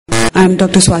I'm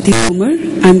Dr. Swati.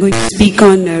 I'm going to speak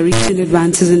on recent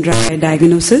advances in dry eye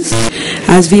diagnosis.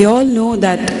 As we all know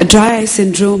that dry eye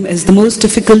syndrome is the most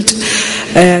difficult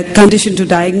condition to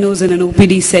diagnose in an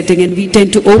OPD setting, and we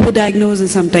tend to overdiagnose and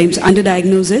sometimes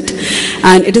underdiagnose it.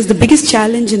 And it is the biggest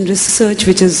challenge in research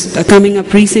which is coming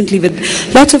up recently, with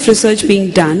lots of research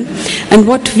being done. And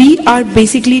what we are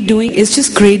basically doing is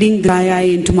just grading dry eye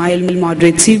into mild,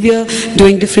 moderate, severe,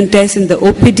 doing different tests in the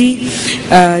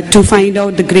OPD to find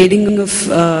out the grading of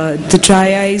the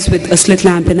dry eyes with a slit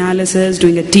lamp analysis,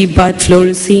 doing a T-bud,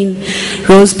 fluorescein,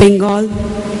 rose Bengal.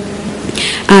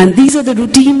 And these are the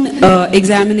routine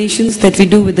examinations that we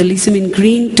do with the lysemin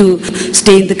green to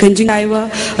stain the conjunctiva,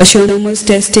 a Schirmer's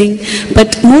testing.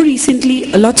 But more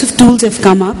recently, lots of tools have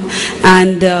come up,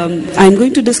 and I'm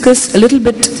going to discuss a little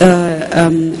bit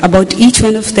about each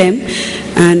one of them.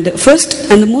 And first,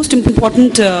 and the most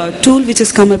important tool which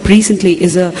has come up recently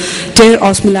is a tear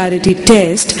osmolarity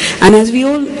test. And as we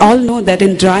all know that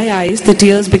in dry eyes, the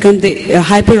tears become the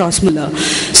hyperosmolar.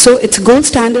 So it's a gold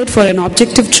standard for an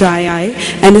objective dry eye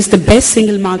and is the best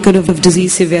single marker of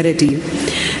disease severity.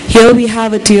 Here we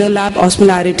have a tear lab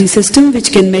osmolarity system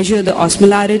which can measure the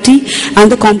osmolarity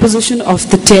and the composition of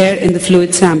the tear in the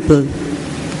fluid sample.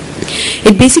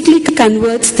 It basically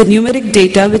converts the numeric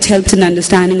data which helps in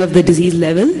understanding of the disease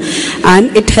level,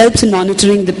 and it helps in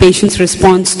monitoring the patient's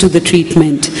response to the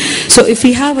treatment. So if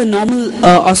we have a normal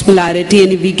osmolarity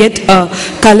and if we get a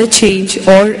color change,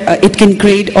 or it can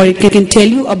grade, or it can tell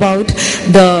you about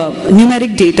the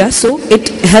numeric data, so it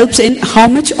helps in how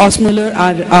much osmolar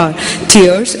are our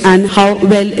tears and how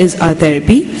well is our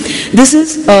therapy. This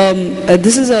is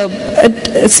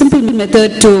a simple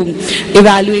method to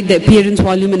evaluate the appearance,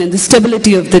 volume, and the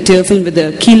stability of the tear film with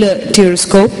the Keeler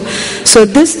tearoscope. So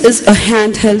this is a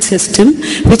handheld system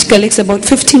which collects about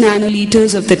 50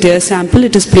 nanoliters of the tear sample.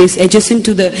 It is placed adjacent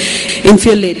to the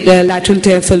inferior lateral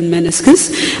tear film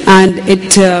meniscus, and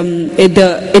it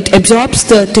absorbs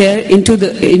the tear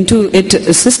into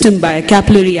its system by a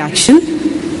capillary action.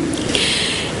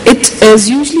 It is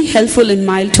usually helpful in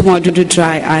mild to moderate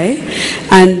dry eye,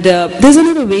 and there's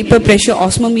another vapor pressure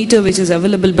osmometer which is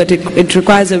available, but it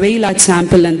requires a very large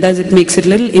sample, and thus it makes it a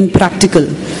little impractical.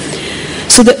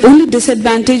 So the only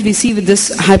disadvantage we see with this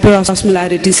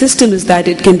hyperosmolarity system is that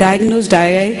it can diagnose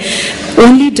dry eye,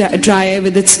 only dry eye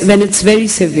when it's very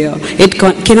severe. It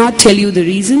cannot tell you the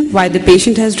reason why the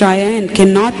patient has dry eye, and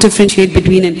cannot differentiate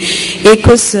between an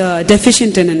aqueous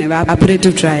deficient and an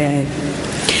evaporative dry eye.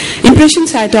 Impression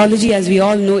cytology, as we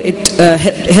all know, it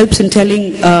helps in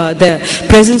telling the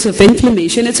presence of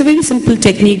inflammation. It's a very simple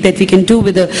technique that we can do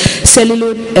with a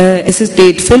celluloid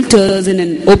acetate filters in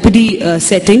an OPD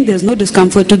setting. There's no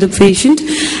discomfort to the patient,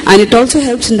 and it also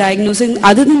helps in diagnosing,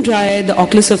 other than dry eye, the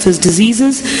ocular surface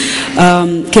diseases,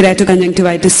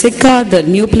 keratoconjunctivitis sicca, the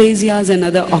neoplasias, and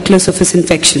other ocular surface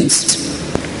infections.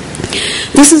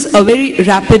 This is a very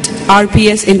rapid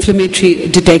RPS inflammatory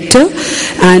detector,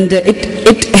 and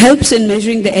it helps in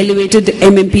measuring the elevated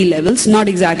MMP levels, not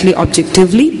exactly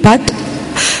objectively, but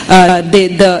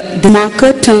the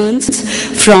marker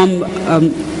turns from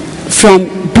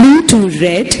blue to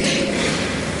red.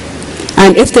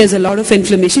 And if there's a lot of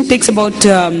inflammation, it takes about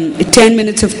 10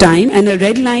 minutes of time, and a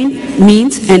red line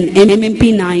means an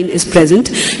MMP9 is present,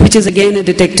 which is again a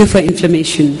detector for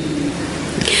inflammation.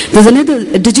 There's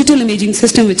another digital imaging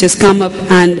system which has come up,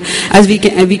 and as we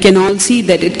can all see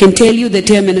that it can tell you the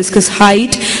tear meniscus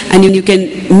height, and you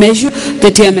can measure the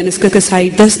tear meniscus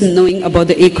height, thus knowing about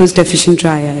the aqueous deficient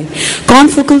dry eye.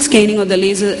 Confocal scanning or the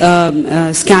laser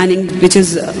scanning, which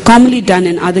is commonly done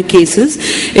in other cases,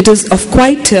 it is of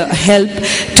quite help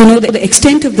to know the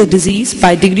extent of the disease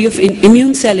by degree of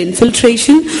immune cell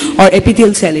infiltration or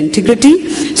epithelial cell integrity.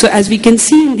 So as we can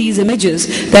see in these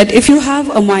images, that if you have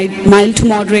a mild to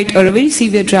moderate or a very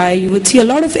severe dry eye, you would see a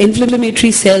lot of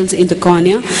inflammatory cells in the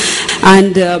cornea,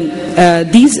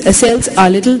 and these cells are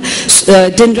little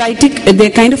dendritic.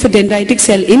 They're kind of a dendritic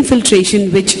cell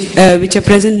infiltration which are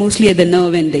present mostly at the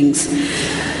nerve endings.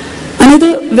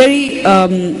 Another very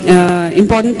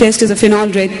important test is a phenol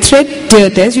red thread tear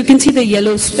test. You can see the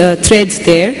yellow threads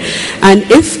there, and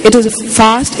if it is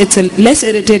fast, it's a less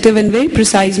irritative and very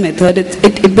precise method.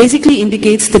 It basically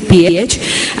indicates the pH,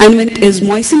 and when it is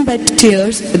moistened by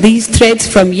tears, these threads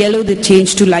from yellow they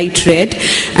change to light red,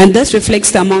 and thus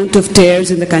reflects the amount of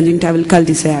tears in the conjunctival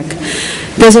cul-de-sac.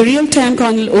 There's a real-time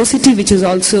corneal OCT which is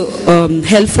also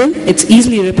helpful. It's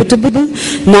easily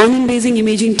repeatable, non-invasive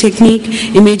imaging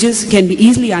technique. Images can be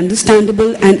easily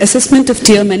understandable, and assessment of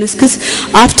tear meniscus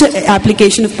after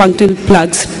application of punctal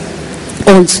plugs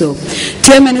also.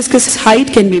 Tear meniscus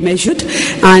height can be measured,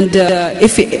 and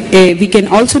if we can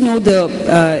also know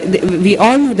we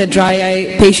all know that dry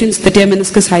eye patients, the tear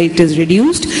meniscus height is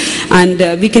reduced, and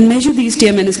we can measure these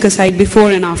tear meniscus height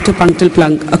before and after punctal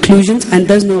plug occlusions and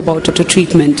does know about auto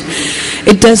treatment.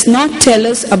 It does not tell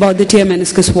us about the tear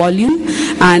meniscus volume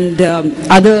and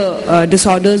other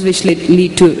disorders which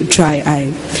lead to dry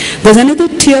eye. There's another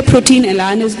tear protein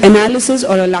analysis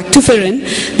or a lactoferrin.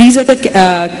 These are the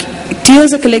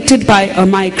tears are collected by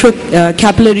micro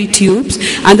capillary tubes,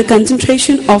 and the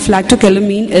concentration of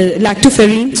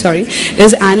lactoferrin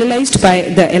is analyzed by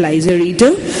the ELISA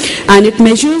reader, and it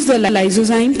measures the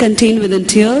lysozyme contained within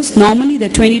tears. Normally, the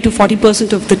 20 to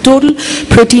 40% of the total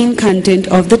protein content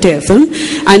of the tear film,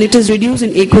 and it is reduced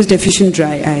in aqueous deficient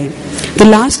dry eye. The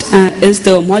last is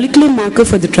the molecular marker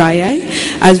for the dry eye.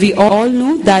 As we all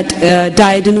know that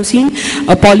diadenosine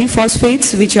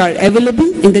polyphosphates, which are available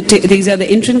in these are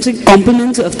the intrinsic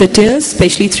components of the tears,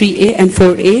 especially 3A and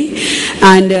 4A,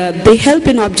 and they help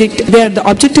in they are the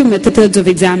objective methods of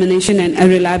examination and a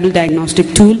reliable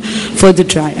diagnostic tool for the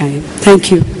dry eye.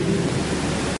 Thank you.